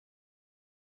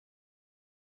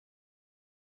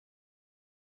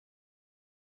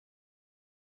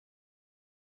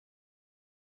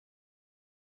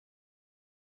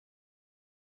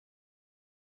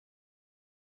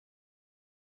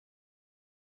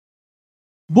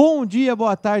Bom dia,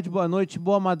 boa tarde, boa noite,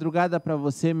 boa madrugada para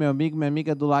você, meu amigo, minha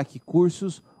amiga do LAC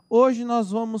Cursos. Hoje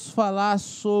nós vamos falar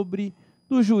sobre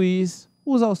do juiz,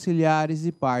 os auxiliares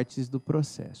e partes do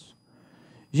processo.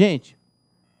 Gente,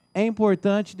 é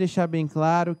importante deixar bem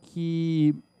claro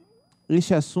que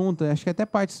este assunto, acho que até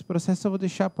partes do processo eu vou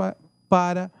deixar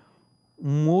para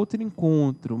um outro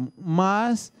encontro,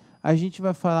 mas a gente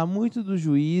vai falar muito dos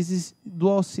juízes, dos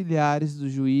auxiliares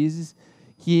dos juízes,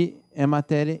 que é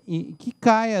matéria que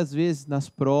cai às vezes nas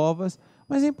provas,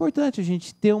 mas é importante a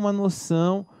gente ter uma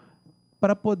noção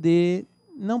para poder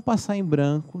não passar em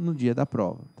branco no dia da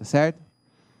prova, tá certo?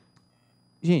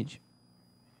 Gente,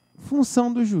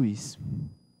 função do juiz.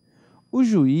 O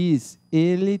juiz,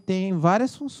 ele tem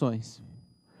várias funções.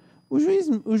 O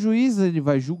juiz ele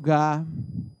vai julgar,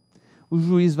 o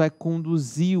juiz vai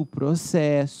conduzir o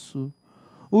processo,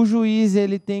 o juiz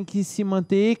ele tem que se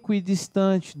manter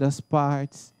equidistante das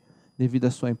partes, devido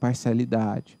à sua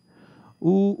imparcialidade.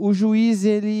 O juiz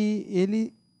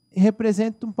ele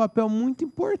representa um papel muito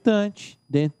importante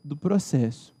dentro do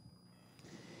processo.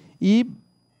 E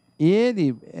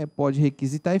ele pode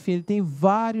requisitar, enfim, ele tem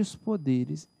vários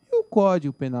poderes. E o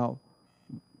Código Penal,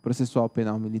 Processual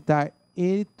Penal Militar,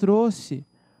 ele trouxe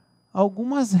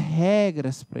algumas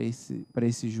regras para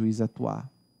esse juiz atuar.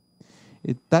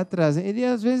 Ele está trazendo,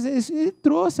 às vezes ele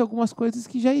trouxe algumas coisas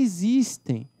que já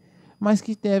existem, mas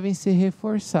que devem ser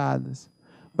reforçadas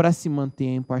para se manter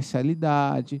a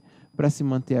imparcialidade, para se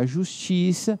manter a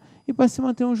justiça e para se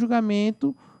manter um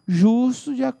julgamento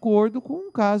justo de acordo com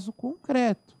um caso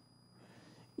concreto.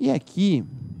 E aqui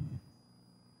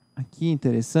é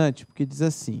interessante porque diz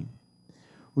assim: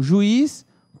 o juiz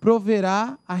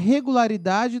proverá a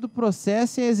regularidade do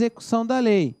processo e a execução da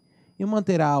lei e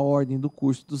manterá a ordem do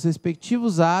curso dos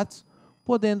respectivos atos,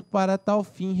 podendo para tal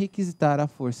fim requisitar a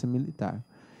força militar.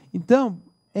 Então,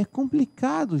 é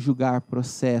complicado julgar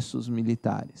processos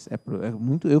militares.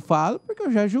 Eu falo porque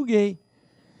eu já julguei.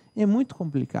 É muito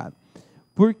complicado,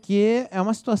 porque é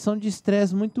uma situação de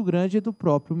estresse muito grande do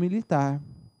próprio militar.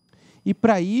 E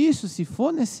para isso, se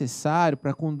for necessário,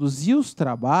 para conduzir os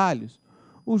trabalhos,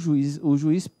 o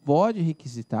juiz pode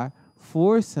requisitar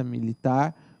força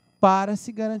militar para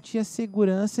se garantir a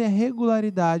segurança e a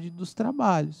regularidade dos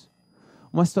trabalhos.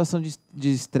 Uma situação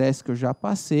de estresse que eu já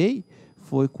passei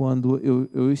foi quando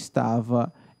eu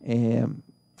estava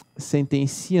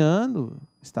sentenciando,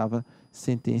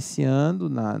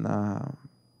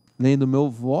 lendo meu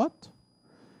voto,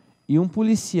 e um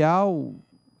policial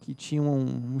que tinha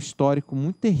um histórico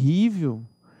muito terrível,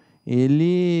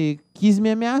 ele quis me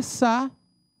ameaçar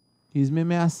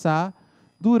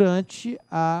durante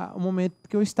o momento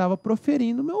que eu estava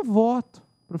proferindo meu voto,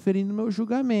 proferindo meu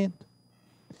julgamento.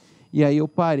 E aí eu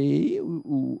parei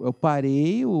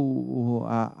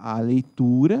a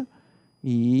leitura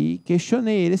e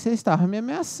questionei ele se ele estava me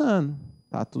ameaçando.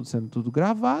 Está sendo tudo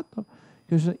gravado.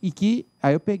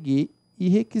 Aí eu peguei e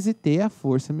requisitei a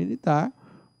força militar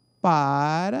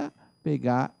para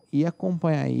pegar e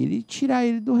acompanhar ele e tirar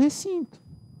ele do recinto.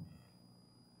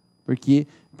 Porque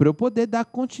para eu poder dar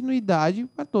continuidade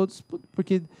para todos,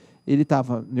 porque ele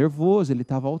estava nervoso, ele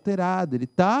estava alterado, ele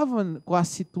estava com a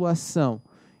situação.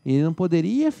 Ele não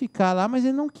poderia ficar lá, mas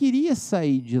ele não queria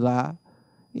sair de lá.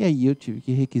 E aí eu tive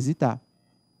que requisitar.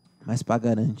 Mas para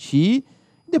garantir,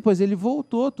 depois ele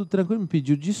voltou, tudo tranquilo, me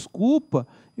pediu desculpa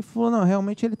e falou, não,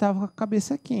 realmente ele estava com a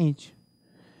cabeça quente.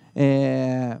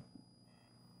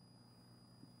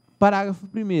 Parágrafo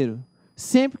 1º.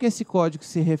 Sempre que esse código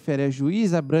se refere a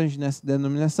juiz, abrange nessa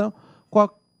denominação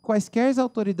quaisquer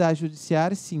autoridades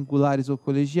judiciárias, singulares ou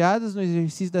colegiadas, no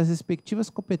exercício das respectivas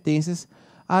competências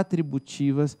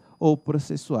atributivas ou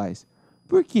processuais.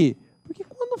 Por quê? Porque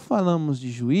quando falamos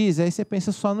de juiz, aí você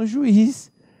pensa só no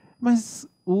juiz, mas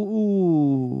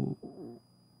o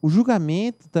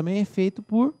julgamento também é feito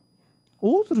por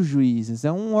outros juízes,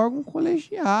 é um órgão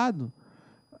colegiado.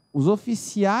 Os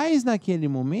oficiais naquele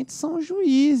momento são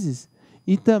juízes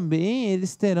e também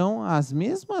eles terão as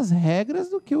mesmas regras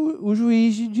do que o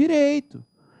juiz de direito.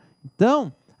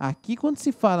 Então, aqui quando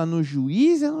se fala no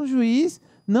juiz, é no juiz,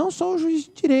 não só o juiz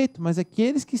de direito, mas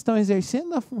aqueles que estão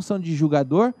exercendo a função de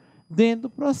julgador dentro do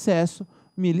processo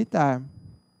militar.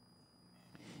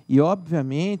 E,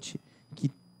 obviamente, que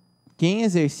quem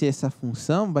exercer essa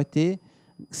função vai ter,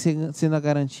 sendo a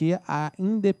garantia, a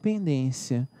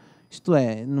independência. Isto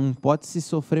é, não pode se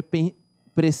sofrer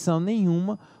pressão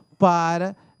nenhuma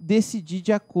para decidir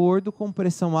de acordo com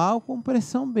pressão A ou com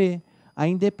pressão B. A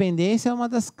independência é uma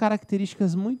das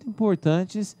características muito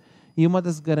importantes e uma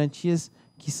das garantias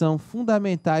que são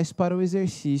fundamentais para o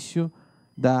exercício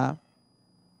da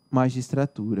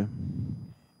magistratura.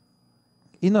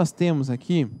 E nós temos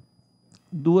aqui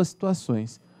duas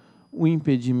situações: o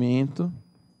impedimento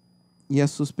e a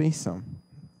suspensão.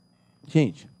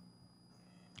 Gente,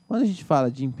 quando a gente fala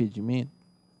de impedimento,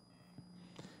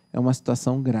 é uma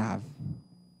situação grave.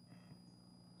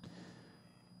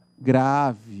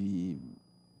 Grave,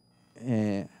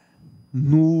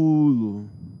 nulo,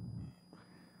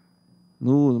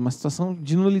 uma situação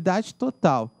de nulidade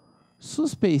total.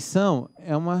 Suspeição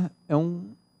é um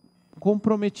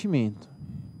comprometimento.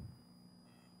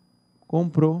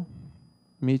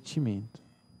 Comprometimento.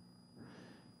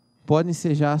 Podem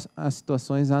ser já as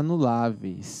situações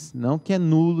anuláveis. Não que é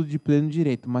nulo de pleno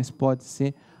direito, mas pode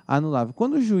ser anulável.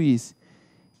 Quando o juiz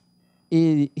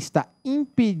ele está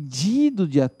impedido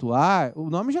de atuar, o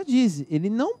nome já diz, ele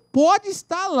não pode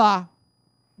estar lá.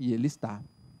 E ele está.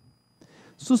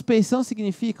 Suspeição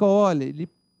significa, olha, ele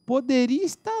poderia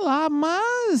estar lá,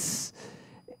 mas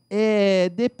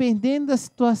dependendo da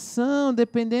situação,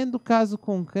 dependendo do caso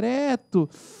concreto,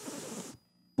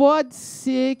 pode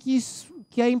ser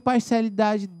que a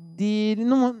imparcialidade dele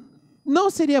não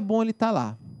seria bom ele estar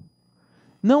lá.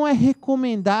 Não é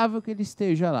recomendável que ele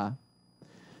esteja lá.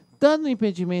 Tanto no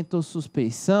impedimento ou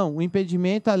suspeição, o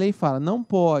impedimento a lei fala, não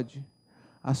pode.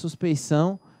 A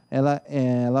suspeição,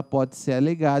 ela pode ser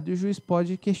alegada e o juiz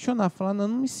pode questionar, falar, não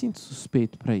me sinto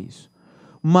suspeito para isso.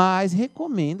 Mas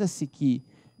recomenda-se que,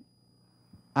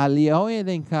 ali, ao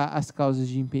elencar as causas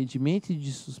de impedimento e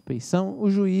de suspeição, o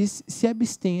juiz se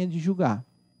abstenha de julgar.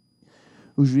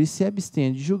 O juiz se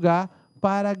abstenha de julgar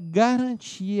para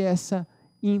garantir essa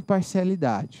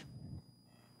imparcialidade.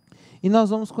 E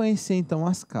nós vamos conhecer, então,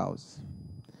 as causas.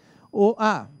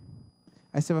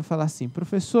 Aí você vai falar assim,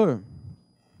 professor,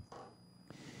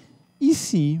 e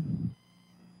se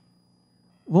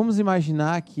vamos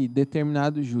imaginar que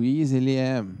determinado juiz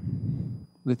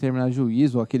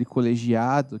ou aquele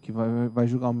colegiado que vai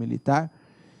julgar um militar,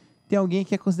 tem alguém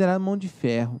que é considerado mão de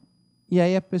ferro. E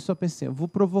aí a pessoa pensa, eu vou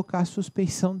provocar a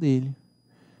suspeição dele.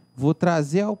 Vou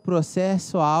trazer ao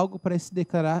processo algo para se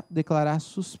declarar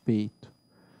suspeito.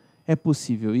 É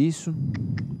possível isso?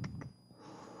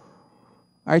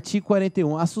 Artigo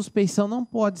 41. A suspeição não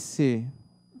pode ser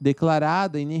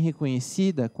declarada e nem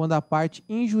reconhecida quando a parte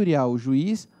injuriar o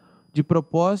juiz de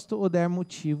propósito ou der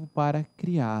motivo para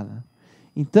criá-la.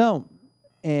 Então,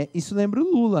 isso lembra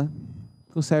o Lula,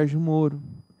 com o Sérgio Moro.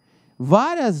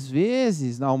 Várias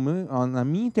vezes, na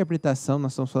minha interpretação,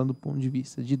 nós estamos falando do ponto de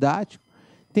vista didático,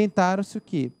 tentaram-se o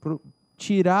quê?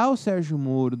 Tirar o Sérgio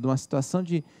Moro de uma situação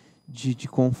de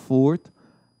conforto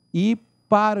e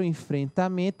para o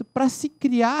enfrentamento, para se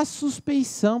criar a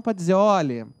suspeição, para dizer,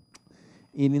 olha,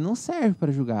 ele não serve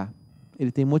para julgar,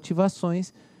 ele tem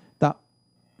motivações. Tá?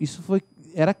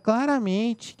 Era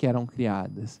claramente que eram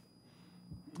criadas.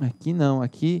 Aqui não,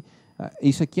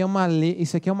 isso aqui é uma lei,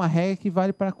 isso aqui é uma regra que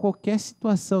vale para qualquer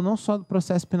situação, não só do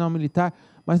processo penal militar,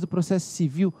 mas do processo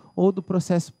civil ou do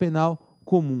processo penal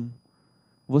comum.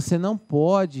 Você não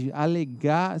pode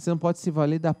alegar, você não pode se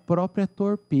valer da própria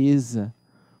torpeza.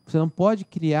 Você não pode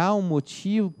criar um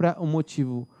motivo,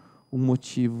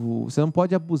 você não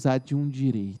pode abusar de um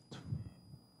direito.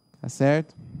 Tá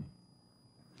certo?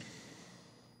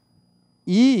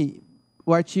 E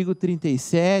o artigo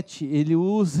 37, ele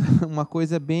usa uma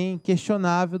coisa bem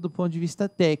questionável do ponto de vista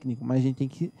técnico, mas a gente tem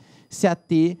que se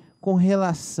ater com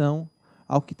relação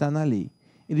ao que está na lei.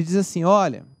 Ele diz assim,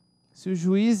 olha, se o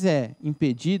juiz é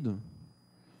impedido,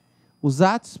 os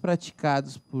atos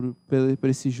praticados por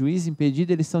esse juiz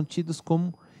impedido, eles são tidos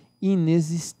como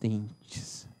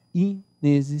inexistentes.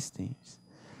 Inexistentes.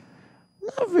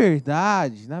 Na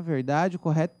verdade, o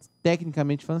correto,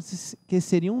 tecnicamente falando, que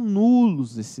seriam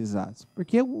nulos esses atos.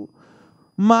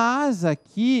 Mas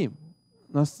aqui,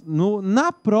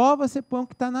 na prova, você põe o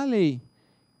que está na lei,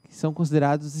 que são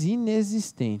considerados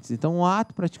inexistentes. Então, um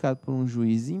ato praticado por um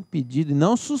juiz impedido e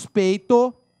não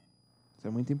suspeito, isso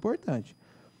é muito importante.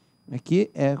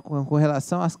 Aqui é com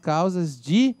relação às causas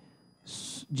de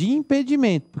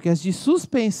impedimento, porque as de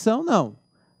suspensão, não.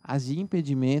 As de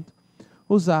impedimento,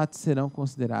 os atos serão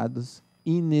considerados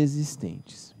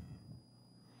inexistentes.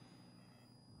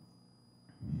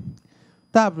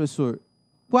 Tá, professor,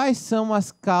 quais são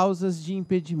as causas de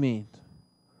impedimento?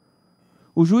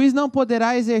 O juiz não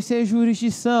poderá exercer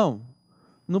jurisdição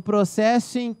no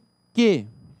processo em que,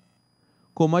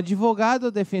 como advogado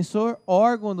ou defensor,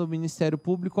 órgão do Ministério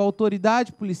Público,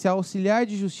 autoridade policial, auxiliar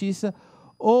de justiça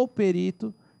ou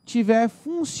perito, tiver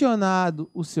funcionado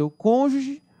o seu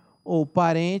cônjuge ou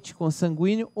parente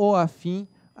consanguíneo ou afim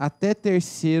até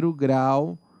terceiro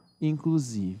grau,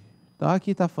 inclusive. Então,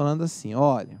 aqui está falando assim,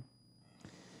 olha,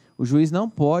 o juiz não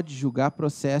pode julgar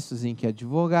processos em que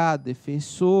advogado,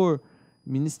 defensor,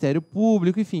 Ministério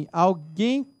Público, enfim,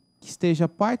 alguém que esteja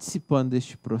participando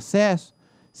deste processo,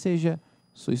 seja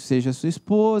sua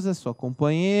esposa, sua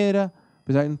companheira,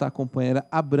 apesar de não estar companheira,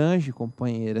 abrange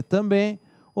companheira também,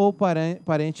 ou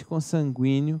parente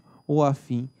consanguíneo ou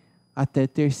afim até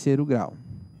 3º grau.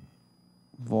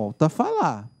 Volto a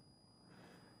falar.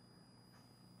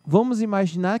 Vamos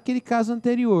imaginar aquele caso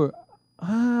anterior.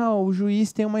 O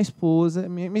juiz tem uma esposa,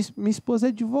 minha esposa é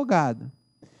advogada.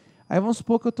 Aí vamos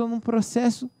supor que eu estou num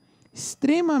processo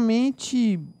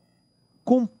extremamente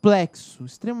complexo.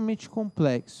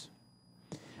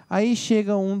 Aí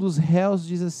chega um dos réus e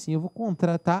diz assim, eu vou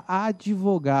contratar a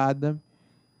advogada,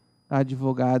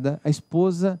 a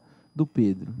esposa do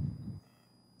Pedro.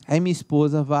 Aí minha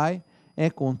esposa é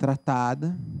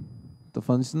contratada, estou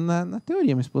falando isso na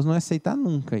teoria, minha esposa não vai aceitar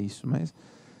nunca isso, mas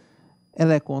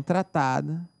ela é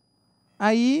contratada,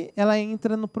 aí ela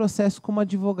entra no processo como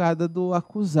advogada do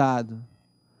acusado.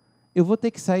 Eu vou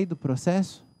ter que sair do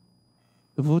processo?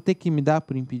 Eu vou ter que me dar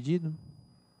por impedido?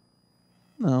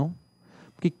 Não.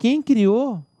 Porque quem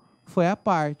criou foi a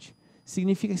parte.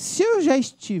 Significa que se eu já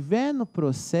estiver no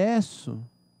processo,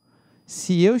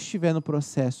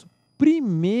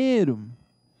 primeiro,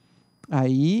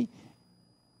 aí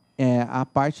a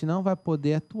parte não vai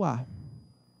poder atuar.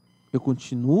 Eu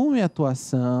continuo minha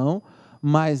atuação,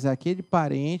 mas aquele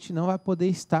parente não vai poder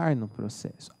estar no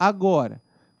processo. Agora,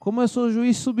 como eu sou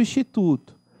juiz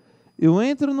substituto, eu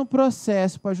entro no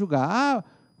processo para julgar.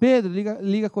 Pedro,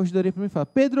 liga a corregedoria para mim e fala,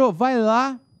 Pedro, vai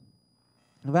lá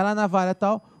na vara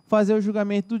tal, fazer o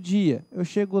julgamento do dia. Eu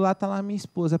chego lá, está lá minha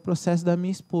esposa, é processo da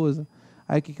minha esposa.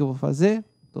 Aí o que eu vou fazer?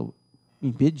 Estou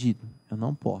impedido, eu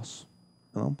não posso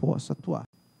atuar.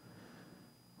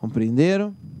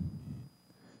 Compreenderam?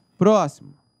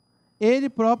 Próximo. Ele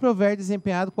próprio houver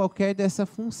desempenhado qualquer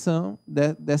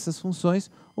dessas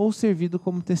funções ou servido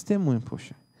como testemunha.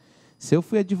 Poxa, se eu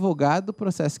fui advogado do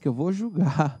processo que eu vou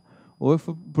julgar, ou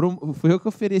fui eu que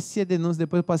ofereci a denúncia,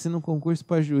 depois eu passei num concurso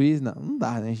para juiz, não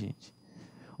dá, né, gente?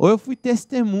 Ou eu fui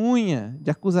testemunha de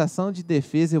acusação de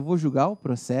defesa, eu vou julgar o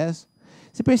processo.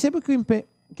 Você percebe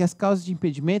que as causas de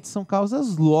impedimento são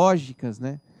causas lógicas,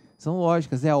 né? São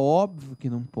lógicas, é óbvio que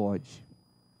não pode.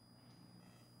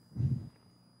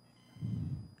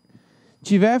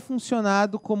 Tiver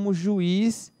funcionado como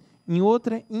juiz em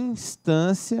outra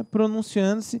instância,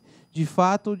 pronunciando-se de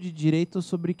fato ou de direito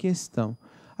sobre questão.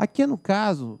 Aqui, no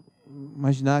caso,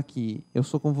 imaginar que eu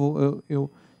sou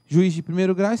juiz de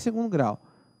 1º grau e 2º grau.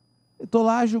 Eu estou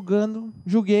lá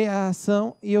julguei a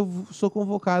ação e eu sou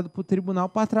convocado para o tribunal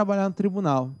para trabalhar no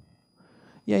tribunal.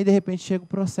 E aí, de repente, chega o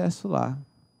processo lá,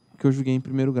 que eu julguei em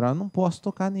 1º grau, eu não posso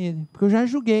tocar nele, porque eu já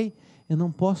julguei, eu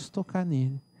não posso tocar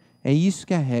nele. É isso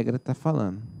que a regra está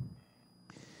falando.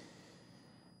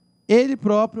 Ele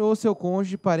próprio ou seu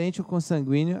cônjuge, parente ou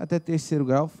consanguíneo, até 3º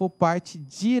grau, for parte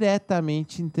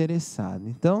diretamente interessada.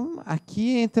 Então,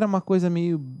 aqui entra uma coisa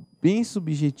bem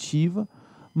subjetiva,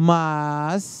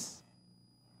 mas,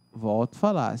 volto a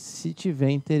falar, se tiver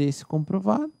interesse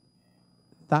comprovado,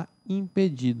 está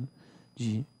impedido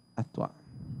de atuar.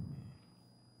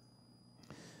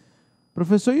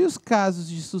 Professor, e os casos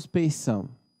de suspeição?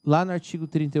 Lá no artigo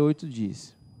 38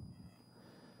 diz: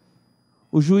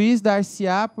 o juiz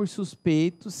dar-se-á por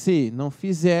suspeito, se não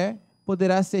fizer,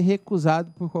 poderá ser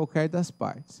recusado por qualquer das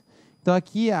partes. Então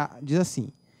aqui diz assim,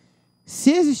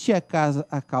 se existir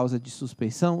a causa de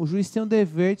suspeição, o juiz tem o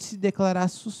dever de se declarar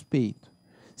suspeito.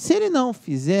 Se ele não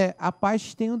fizer, a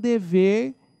parte tem o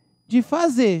dever de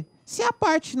fazer. Se a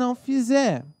parte não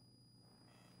fizer,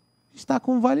 está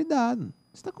convalidado.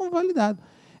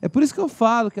 É por isso que eu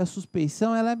falo que a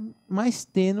suspeição ela é mais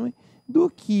tênue do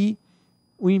que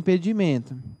o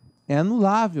impedimento. É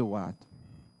anulável o ato.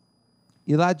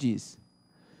 E lá diz,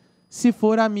 se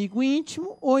for amigo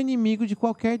íntimo ou inimigo de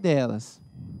qualquer delas.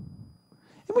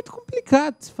 É muito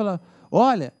complicado você falar,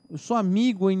 olha, eu sou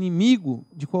amigo ou inimigo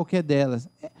de qualquer delas.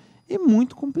 É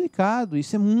muito complicado,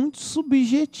 isso é muito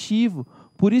subjetivo.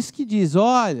 Por isso que diz,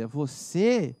 olha,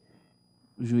 você,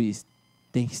 o juiz,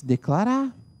 tem que se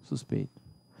declarar suspeito.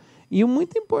 E o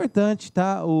muito importante,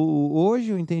 tá?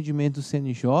 Hoje o entendimento do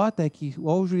CNJ é que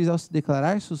o juiz, ao se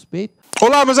declarar suspeito...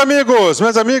 Olá, meus amigos,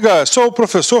 minhas amigas, sou o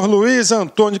professor Luiz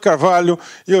Antônio Carvalho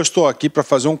e eu estou aqui para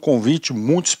fazer um convite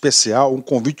muito especial, um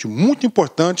convite muito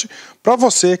importante para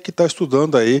você que está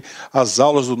estudando aí as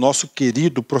aulas do nosso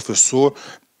querido professor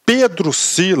Pedro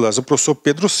Sillas. O professor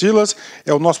Pedro Sillas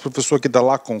é o nosso professor aqui da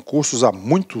Lá Concursos há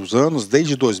muitos anos,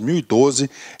 desde 2012.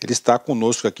 Ele está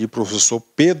conosco aqui, professor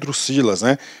Pedro Sillas,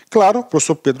 né? Claro, o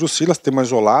professor Pedro Sillas tem uma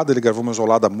isolada, ele gravou uma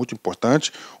isolada muito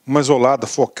importante, uma isolada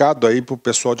focada aí para o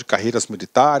pessoal de carreiras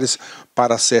militares,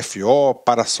 para CFO,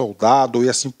 para soldado e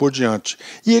assim por diante.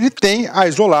 E ele tem a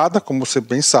isolada, como você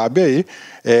bem sabe aí,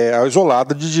 a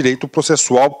isolada de direito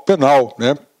processual penal,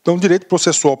 né? Então, direito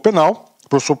processual penal,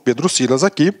 professor Pedro Sillas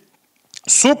aqui,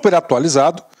 super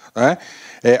atualizado, né?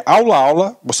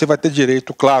 Aula, você vai ter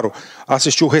direito, claro, a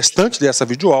assistir o restante dessa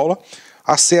videoaula,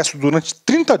 acesso durante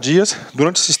 30 dias,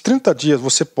 durante esses 30 dias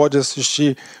você pode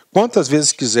assistir quantas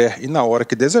vezes quiser e na hora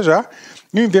que desejar,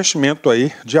 e um investimento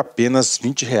aí de apenas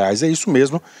R$20, é isso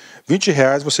mesmo,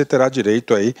 R$20 você terá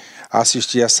direito aí a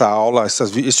assistir essa aula,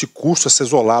 esse curso, essa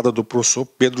isolada do professor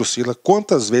Pedro Sillas,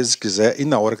 quantas vezes quiser e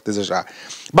na hora que desejar.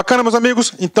 Bacana, meus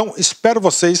amigos? Então, espero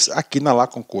vocês aqui na Lá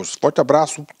Concursos. Forte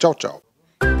abraço, tchau, tchau.